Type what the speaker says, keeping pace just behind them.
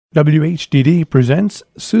WHDD presents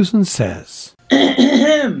Susan Says.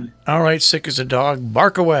 All right, sick as a dog,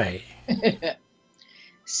 bark away.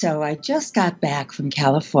 So I just got back from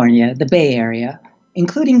California, the Bay Area,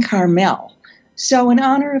 including Carmel. So in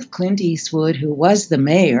honor of Clint Eastwood, who was the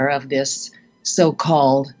mayor of this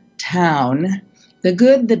so-called town, the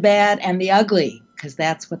good, the bad, and the ugly, because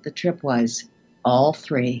that's what the trip was, all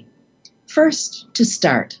three. First, to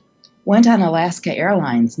start, went on Alaska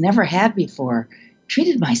Airlines, never had before.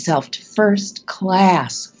 Treated myself to first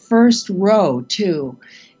class, first row, too.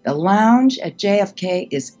 The lounge at JFK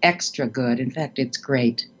is extra good. In fact, it's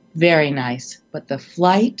great. Very nice. But the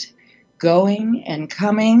flight, going and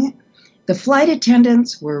coming, the flight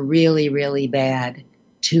attendants were really, really bad.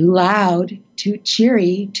 Too loud, too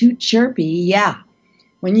cheery, too chirpy, yeah.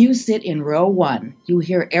 When you sit in row one, you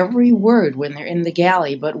hear every word when they're in the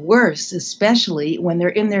galley, but worse, especially when they're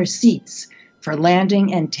in their seats for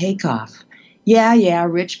landing and takeoff. Yeah,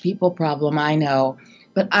 rich people problem, I know.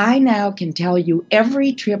 But I now can tell you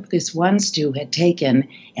every trip this one Stu had taken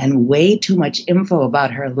and way too much info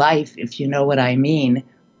about her life, if you know what I mean.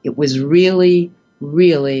 It was really,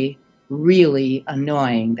 really, really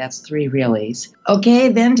annoying. That's three reallys. Okay,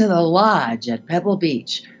 then to the lodge at Pebble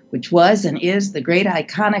Beach, which was and is the great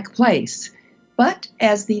iconic place. But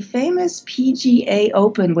as the famous PGA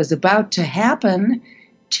Open was about to happen,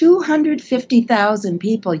 250,000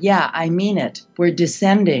 people, yeah, I mean it, were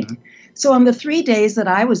descending. So on the 3 days that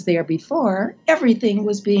I was there before, everything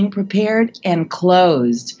was being prepared and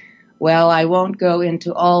closed. Well, I won't go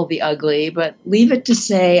into all the ugly, but leave it to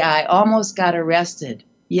say I almost got arrested.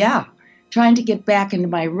 Yeah, trying to get back into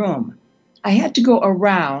my room. I had to go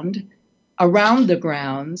around the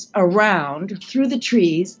grounds, around, through the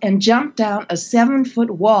trees, and jump down a 7-foot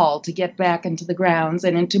wall to get back into the grounds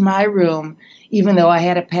and into my room, even though I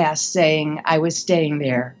had a pass saying I was staying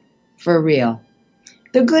there. For real.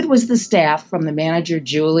 The good was the staff, from the manager,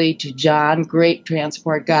 Julie, to John, great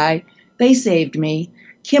transport guy. They saved me.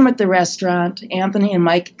 Kim at the restaurant, Anthony and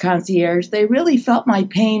Mike concierge, they really felt my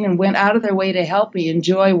pain and went out of their way to help me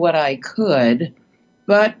enjoy what I could.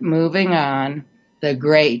 But moving on, the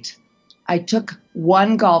great. I took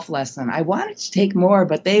one golf lesson. I wanted to take more,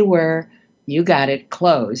 but they were, you got it,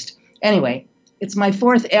 closed. Anyway, it's my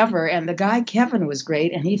fourth ever, and the guy, Kevin, was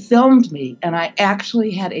great, and he filmed me, and I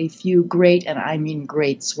actually had a few great, and I mean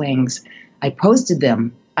great, swings. I posted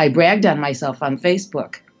them. I bragged on myself on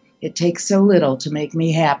Facebook. It takes so little to make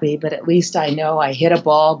me happy, but at least I know I hit a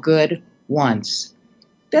ball good once.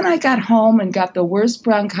 Then I got home and got the worst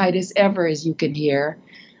bronchitis ever, as you can hear.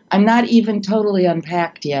 I'm not even totally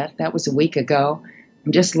unpacked yet. That was a week ago.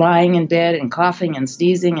 I'm just lying in bed and coughing and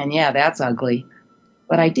sneezing, and yeah, that's ugly.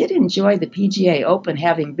 But I did enjoy the PGA Open,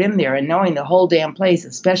 having been there and knowing the whole damn place,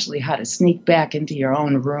 especially how to sneak back into your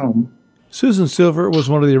own room. Susan Silver was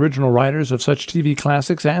one of the original writers of such TV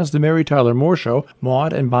classics as The Mary Tyler Moore Show,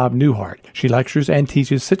 Maude, and Bob Newhart. She lectures and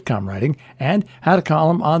teaches sitcom writing and had a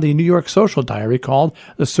column on the New York Social Diary called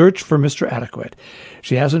The Search for Mr. Adequate.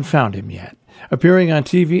 She hasn't found him yet. Appearing on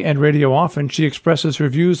TV and radio often, she expresses her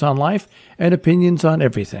views on life and opinions on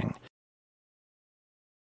everything.